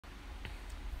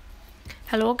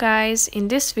Hello guys, in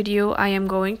this video I am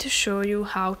going to show you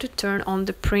how to turn on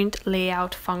the print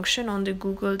layout function on the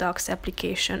Google Docs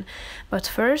application. But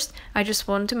first I just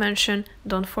want to mention,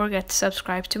 don't forget to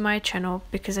subscribe to my channel,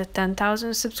 because at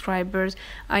 10,000 subscribers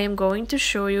I am going to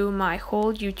show you my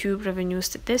whole YouTube revenue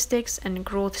statistics and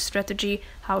growth strategy,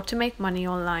 how to make money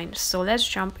online. So let's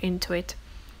jump into it.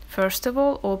 First of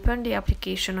all, open the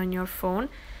application on your phone.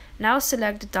 Now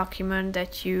select the document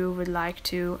that you would like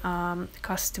to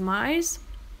customize.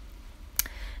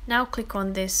 Now click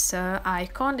on this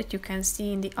icon that you can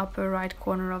see in the upper right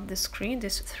corner of the screen,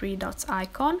 this three dots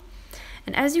icon.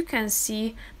 And as you can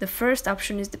see, the first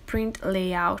option is the print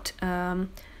layout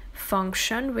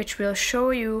function, which will show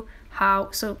you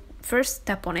how. So first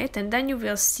tap on it and then you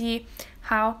will see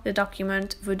how the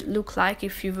document would look like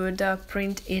if you would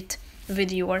print it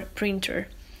with your printer.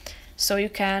 So you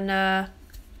can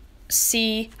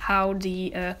see how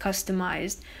the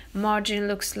customized margin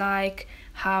looks like,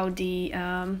 how the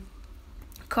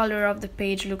color of the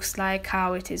page looks like,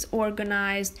 how it is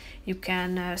organized. You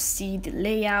can see the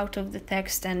layout of the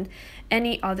text and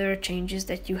any other changes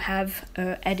that you have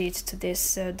added to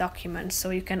this document.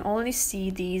 So you can only see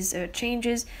these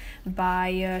changes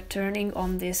by turning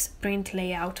on this print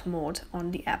layout mode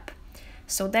on the app.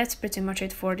 So that's pretty much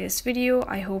it for this video.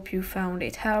 I hope you found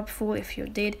it helpful. If you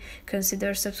did,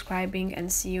 consider subscribing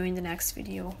and see you in the next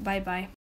video. Bye bye.